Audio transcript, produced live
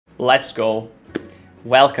Let's go.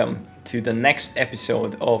 Welcome to the next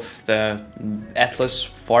episode of the Atlas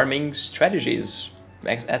farming strategies.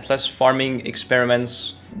 Atlas farming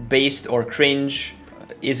experiments, based or cringe.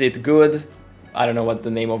 Is it good? I don't know what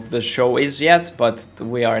the name of the show is yet, but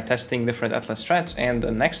we are testing different Atlas strats, and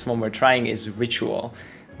the next one we're trying is Ritual.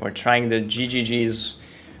 We're trying the GGG's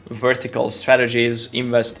vertical strategies,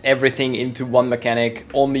 invest everything into one mechanic,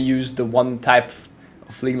 only use the one type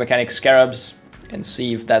of league mechanic scarabs, and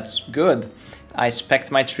see if that's good. I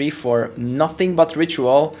spec'd my tree for nothing but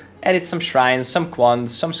Ritual, added some shrines, some quants,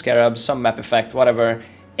 some scarabs, some map effect, whatever.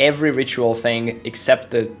 Every Ritual thing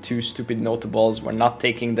except the two stupid notables. We're not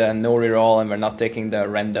taking the no reroll and we're not taking the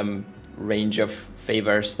random range of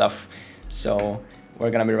favor stuff. So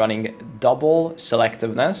we're gonna be running double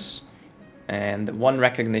selectiveness and one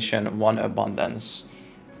recognition, one abundance.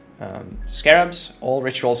 Scarabs, all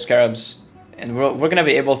Ritual scarabs, and we're gonna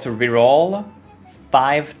be able to reroll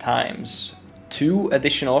 5 times. 2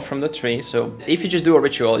 additional from the tree. So if you just do a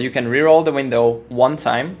Ritual, you can reroll the window 1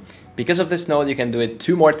 time. Because of this node, you can do it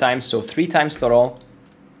 2 more times, so 3 times total,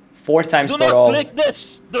 4 times total. Do not click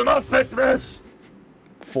this! Do not click this!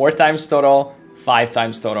 4 times total, 5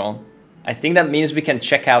 times total. I think that means we can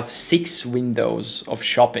check out 6 windows of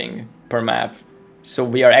shopping per map. So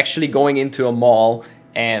we are actually going into a mall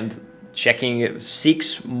and checking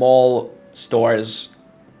 6 mall stores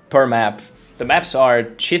per map. The maps are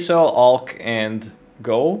Chisel, Alk, and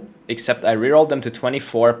Go, except I rerolled them to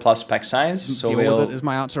 24 plus pack size. So Deal with it is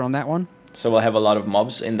my answer on that one. So we'll have a lot of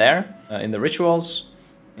mobs in there, in the Rituals,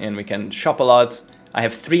 and we can shop a lot. I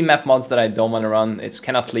have 3 map mods that I don't want to run. It's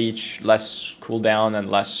Cannot Leech, less cooldown,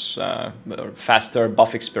 and less faster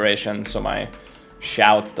buff expiration, so my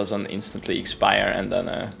shout doesn't instantly expire, and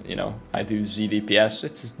then, you know, I do ZDPS.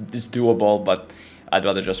 It's doable, but I'd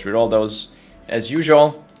rather just reroll those. As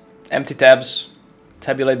usual, empty tabs,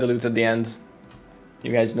 tabulate the loot at the end.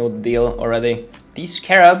 You guys know the deal already. These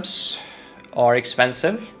scarabs are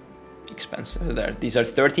expensive. There. These are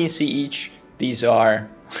 13C each. These are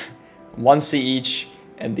 1C each.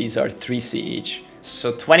 And these are 3C each.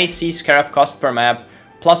 So 20C scarab cost per map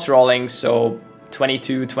plus rolling. So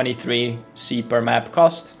 22, 23C per map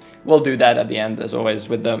cost. We'll do that at the end as always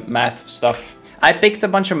with the math stuff. I picked a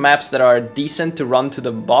bunch of maps that are decent to run to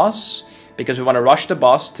the boss, because we want to rush the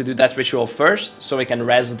boss to do that Ritual first, so we can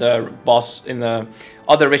res the boss in the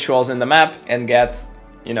other Rituals in the map and get,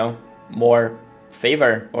 you know, more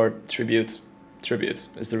favor or tribute. Tribute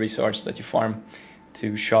is the resource that you farm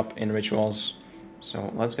to shop in Rituals.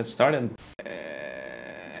 So let's get started.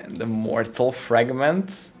 And the Mortal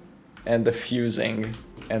Fragment and the Fusing.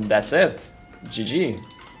 And that's it. GG.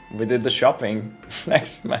 We did the shopping.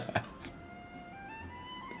 Next map.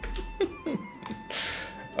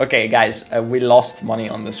 Okay, guys, we lost money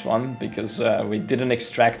on this one because we didn't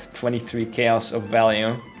extract 23 chaos of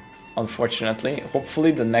value, unfortunately.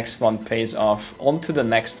 Hopefully the next one pays off. On to the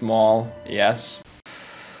next mall, yes.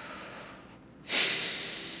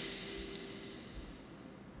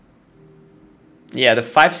 Yeah, the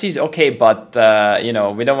 5C is okay, but, you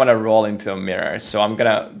know, we don't want to roll into a mirror. So I'm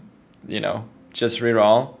gonna, you know, just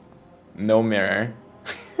reroll. No mirror.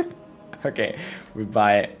 Okay, we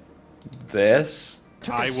buy this.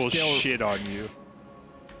 I will shit on you.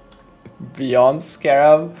 Beyond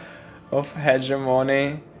Scarab of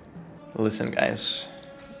Hegemony. Listen, guys,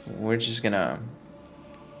 we're just gonna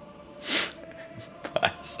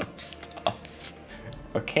buy some stuff.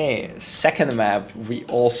 Okay, second map, we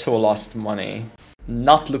also lost money.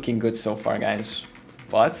 Not looking good so far, guys,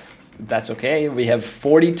 but that's okay. We have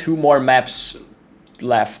 42 more maps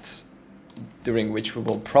left, during which we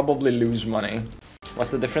will probably lose money. What's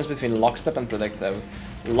the difference between lockstep and predictive?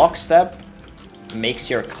 Lockstep makes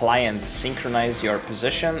your client synchronize your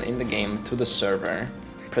position in the game to the server.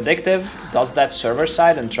 Predictive does that server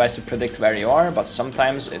side and tries to predict where you are, but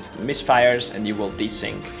sometimes it misfires and you will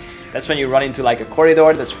desync. That's when you run into like a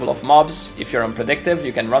corridor that's full of mobs. If you're on predictive,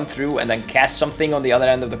 you can run through and then cast something on the other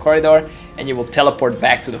end of the corridor, and you will teleport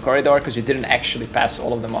back to the corridor because you didn't actually pass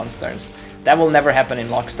all of the monsters. That will never happen in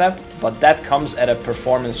lockstep, but that comes at a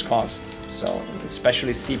performance cost, so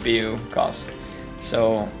especially CPU cost.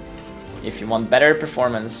 So if you want better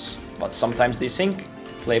performance, but sometimes desync,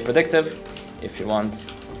 play predictive. If you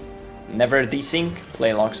want never desync,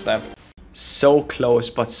 play lockstep. So close,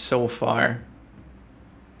 but so far.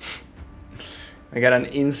 I got an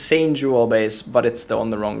insane jewel base, but it's still on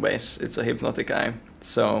the wrong base. It's a hypnotic eye,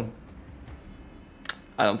 so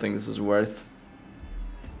I don't think this is worth.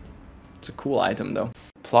 It's a cool item though.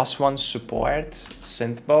 +1 support,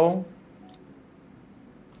 synthbow.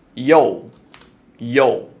 Yo,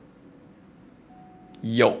 yo,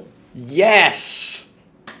 yo. Yes!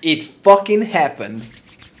 It fucking happened.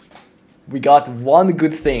 We got one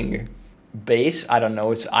good thing. Base, I don't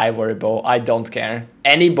know, it's ivory bow. I don't care.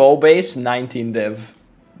 Any bow base, 19 div.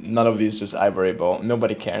 None of these just ivory bow.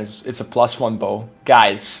 Nobody cares. It's a +1 bow.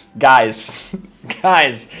 Guys, guys,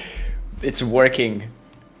 guys. It's working.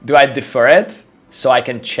 Do I defer it so I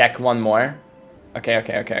can check one more?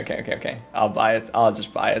 Okay. I'll buy it. I'll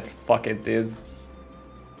just buy it. Fuck it, dude.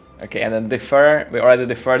 Okay, and then defer. We already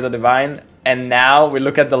deferred the divine. And now we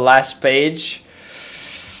look at the last page.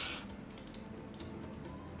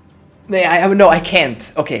 No, I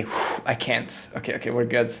can't. Okay, I can't. Okay, we're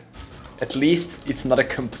good. At least it's not a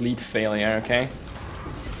complete failure, okay?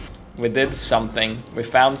 We did something. We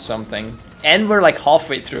found something. And we're like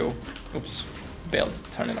halfway through. Oops. Build.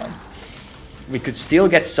 Turn it on. We could still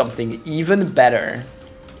get something even better.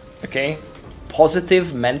 Okay?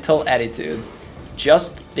 Positive mental attitude.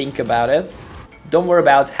 Just think about it. Don't worry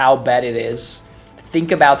about how bad it is.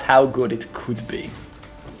 Think about how good it could be.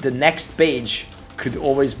 The next page could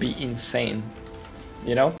always be insane.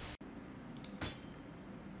 You know?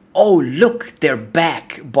 Oh, look, they're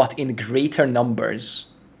back, but in greater numbers.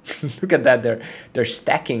 Look at that, they're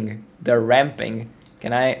stacking, they're ramping.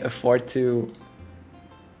 Can I afford to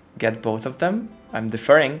get both of them? I'm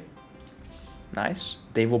deferring. Nice.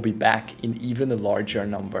 They will be back in even larger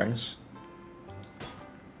numbers.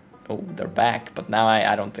 Oh, they're back, but now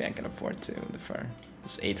I don't think I can afford to defer.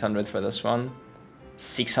 It's 800 for this one.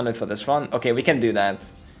 600 for this one. Okay, we can do that.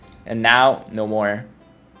 And now, no more.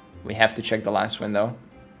 We have to check the last window.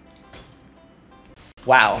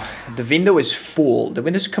 Wow, the window is full. The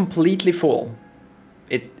window is completely full.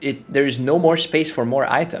 There is no more space for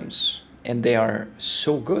more items. And they are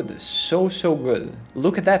so good, so good.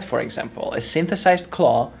 Look at that, for example. A synthesized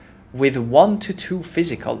claw with 1 to 2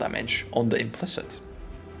 physical damage on the implicit.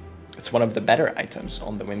 It's one of the better items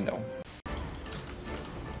on the window.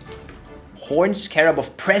 Horned Scarab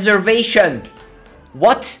of Preservation.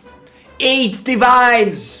 What? 8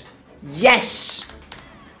 divines. Yes.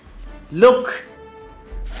 Look.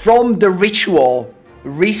 From the ritual,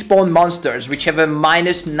 respawn monsters which have a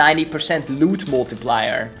minus 90% loot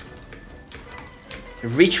multiplier.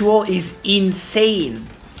 Ritual is insane.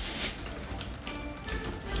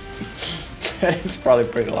 That is probably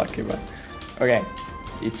pretty lucky, but okay.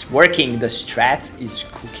 It's working. The strat is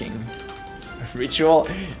cooking. Ritual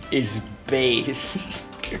is base.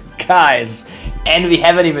 Guys, and we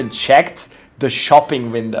haven't even checked the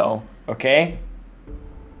shopping window, okay?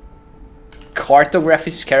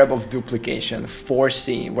 Cartography Scarab of Duplication,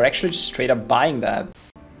 4C. We're actually just straight up buying that.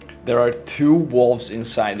 There are 2 wolves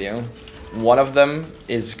inside you. One of them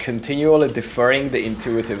is continually deferring the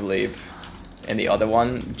intuitive leap, and the other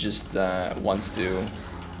one just wants to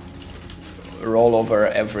roll over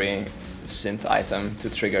every synth item to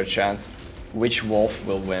trigger chat. Which wolf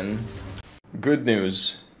will win? Good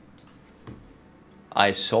news.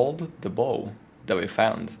 I sold the bow that we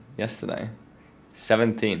found yesterday.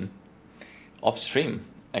 17. Off stream,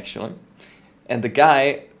 actually. And the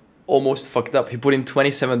guy almost fucked up. He put in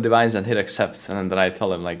 27 divines and hit accept. And then I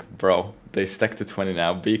tell him, like, bro, they stack to 20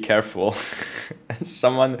 now. Be careful.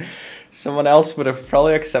 Someone else would have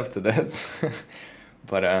probably accepted it.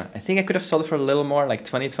 But I think I could have sold it for a little more, like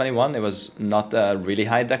 2021. It was not a really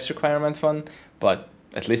high dex requirement one, but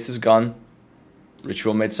at least it's gone.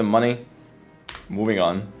 Ritual made some money. Moving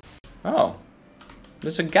on. Oh,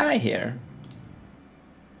 there's a guy here.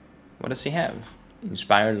 What does he have?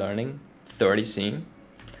 Inspired Learning, 30C.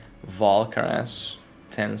 Valkaras,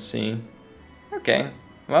 10C. Okay,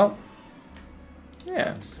 well,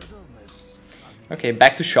 yeah. Okay,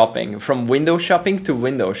 back to shopping. From window shopping to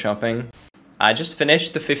window shopping. I just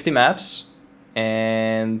finished the 50 maps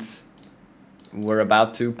and we're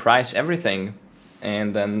about to price everything.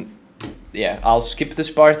 And then, yeah, I'll skip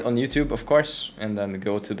this part on YouTube, of course, and then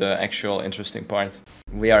go to the actual interesting part.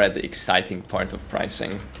 We are at the exciting part of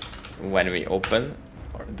pricing. When we open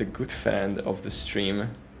the good friend of the stream,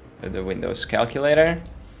 the Windows calculator,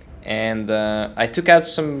 and I took out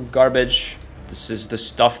some garbage. This is the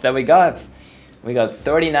stuff that we got. We got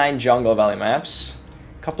 39 Jungle Valley maps,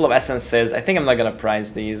 a couple of essences. I think I'm not gonna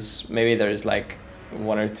price these. Maybe there's like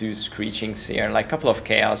 1 or 2 screechings here, like a couple of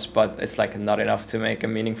chaos, but it's like not enough to make a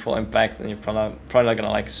meaningful impact, and you're probably not gonna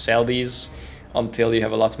like sell these until you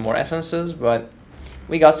have a lot more essences. But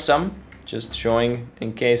we got some, just showing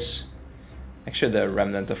in case. Actually, the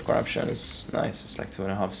Remnant of Corruption is nice. It's like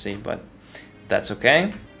 2.5C, but that's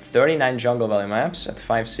okay. 39 Jungle Valley maps at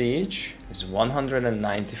 5C each is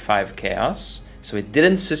 195 chaos. So it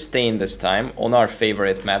didn't sustain this time on our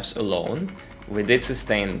favorite maps alone. We did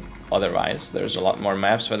sustain otherwise. There's a lot more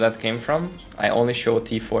maps where that came from. I only show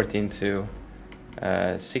T14 to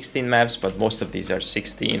 16 maps, but most of these are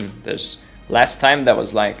 16. There's last time that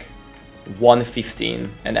was like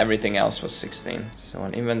 115 and everything else was 16. So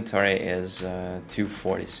an inventory is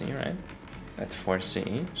 240C, right? At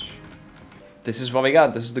 4C each. This is what we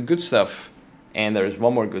got. This is the good stuff. And there's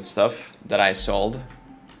one more good stuff that I sold.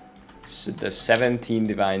 So the 17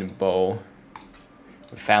 Divine Bow.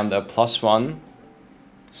 We found a +1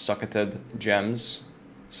 socketed gems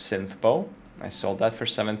synth bow. I sold that for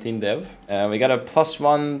 17 div. We got a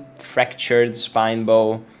 +1 fractured spine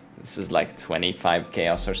bow. This is like 25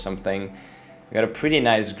 chaos or something. We got a pretty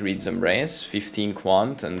nice Greed's Embrace, 15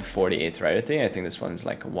 quant and 48 rarity. I think this one's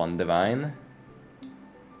like 1 divine-ish.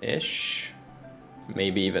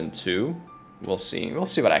 Maybe even 2. We'll see. We'll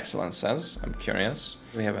see what Excellence says. I'm curious.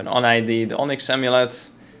 We have an on-ID'd Onyx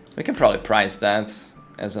Amulet. We can probably price that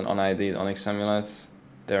as an on-ID'd Onyx Amulet.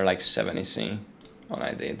 They're like 70C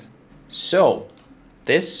on-ID'd. So,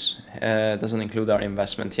 this doesn't include our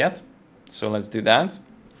investment yet. So let's do that.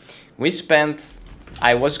 We spent...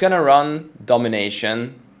 I was gonna run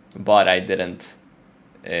Domination, but I didn't.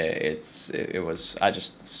 I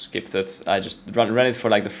just skipped it. I just ran it for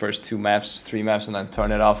like the first 2 maps, 3 maps, and then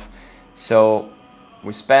turn it off. So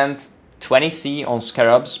we spent 20C on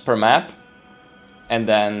Scarabs per map, and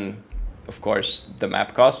then of course the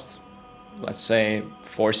map cost. Let's say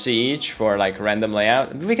 4C each for like random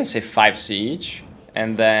layout. We can say 5C each,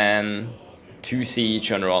 and then 2C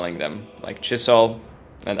each on rolling them, like Chisel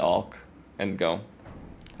and Alk, and go.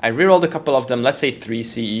 I rerolled a couple of them. Let's say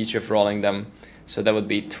 3C each of rolling them. So that would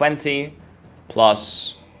be 20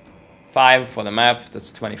 plus 5 for the map.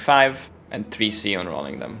 That's 25, and 3C on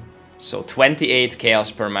rolling them. So 28 chaos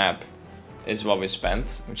per map is what we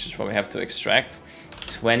spent, which is what we have to extract.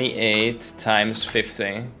 28 times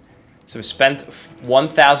 50. So we spent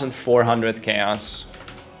 1,400 chaos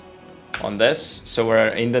on this. So we're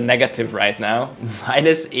in the negative right now.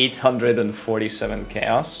 Minus 847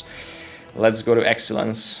 chaos. Let's go to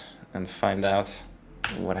Excellence and find out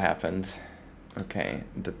what happened. Okay,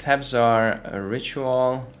 the tabs are a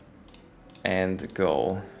Ritual and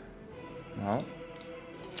Go. Well,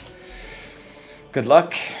 good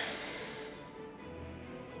luck.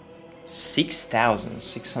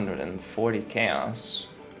 6,640 chaos.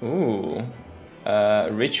 Ooh.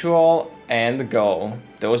 Ritual and Go.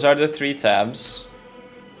 Those are the 3 tabs.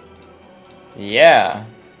 Yeah.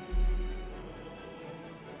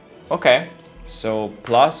 Okay. So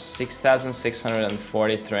plus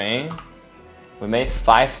 6,643. We made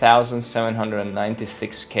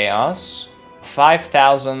 5,796 chaos.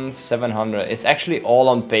 5,700. It's actually all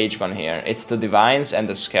on page 1 here. It's the Divines and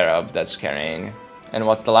the Scarab that's carrying. And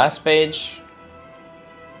what's the last page?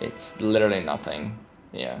 It's literally nothing.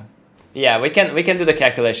 Yeah. Yeah, we can do the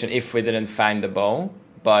calculation if we didn't find the bow.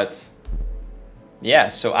 But yeah,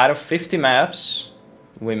 so out of 50 maps,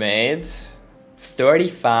 we made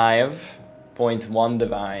 35.1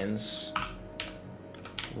 divines.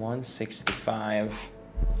 165.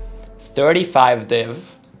 35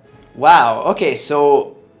 div. Wow, okay,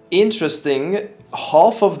 so interesting.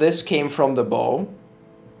 Half of this came from the bow,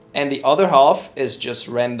 and the other half is just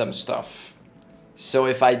random stuff. So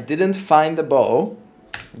if I didn't find the bow,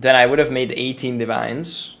 then I would have made 18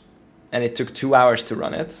 divines, and it took 2 hours to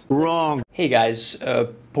run it. Wrong. Hey guys,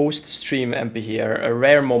 post-stream MP here, a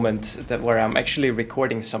rare moment where I'm actually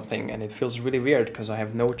recording something, and it feels really weird because I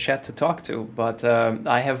have no chat to talk to, but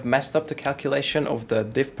I have messed up the calculation of the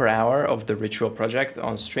div per hour of the Ritual project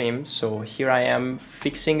on stream, so here I am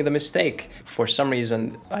fixing the mistake. For some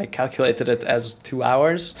reason, I calculated it as 2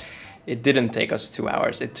 hours. It didn't take us 2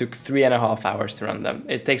 hours. It took 3.5 hours to run them.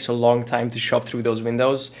 It takes a long time to shop through those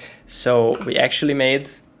windows, so we actually made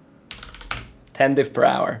 10 div per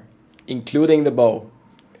hour, including the bow,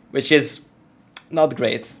 which is not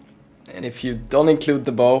great. And if you don't include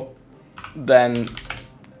the bow, then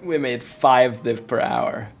we made 5 div per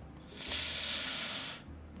hour.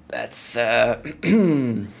 That's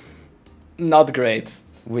not great.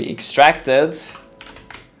 We extracted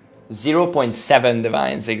 0.7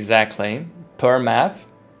 divines exactly per map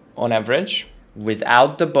on average.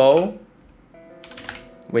 Without the bow,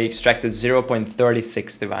 we extracted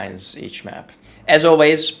 0.36 divines each map. As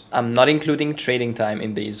always, I'm not including trading time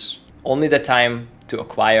in these, only the time to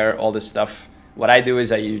acquire all this stuff. What I do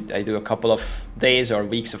is I do a couple of days or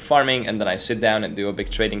weeks of farming, and then I sit down and do a big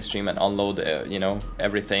trading stream and unload you know,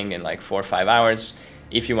 everything in like 4 or 5 hours.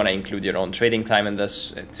 If you want to include your own trading time in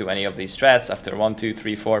this to any of these strats, after 1, 2,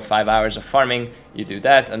 3, 4, 5 hours of farming, you do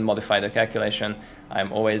that and modify the calculation.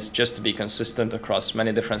 I'm always, just to be consistent across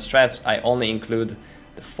many different strats, I only include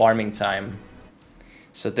the farming time.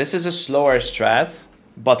 So this is a slower strat,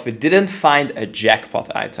 but we didn't find a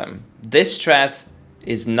jackpot item. This strat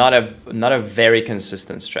is not a very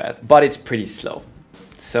consistent strat, but it's pretty slow.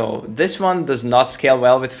 So this one does not scale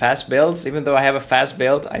well with fast builds. Even though I have a fast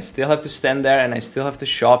build, I still have to stand there and I still have to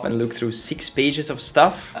shop and look through 6 pages of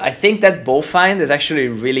stuff. I think that bow find is actually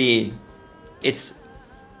really, it's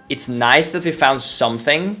nice that we found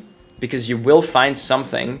something, because you will find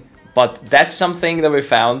something, but that something that we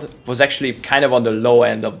found was actually kind of on the low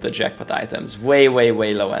end of the jackpot items. Way, way,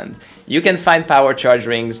 way low end. You can find power charge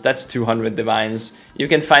rings, that's 200 divines. You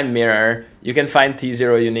can find mirror, you can find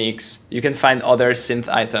T0 uniques, you can find other synth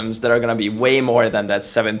items that are gonna be way more than that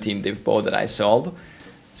 17 div bow that I sold.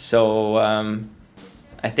 So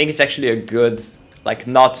I think it's actually a good, like,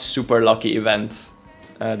 not super lucky event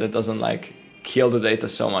that doesn't like kill the data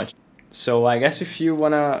so much. So I guess if you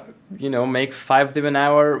wanna, you know, make 5 div an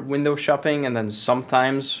hour window shopping and then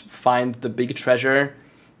sometimes find the big treasure,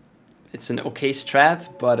 it's an okay strat,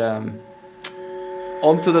 but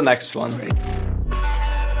on to the next one.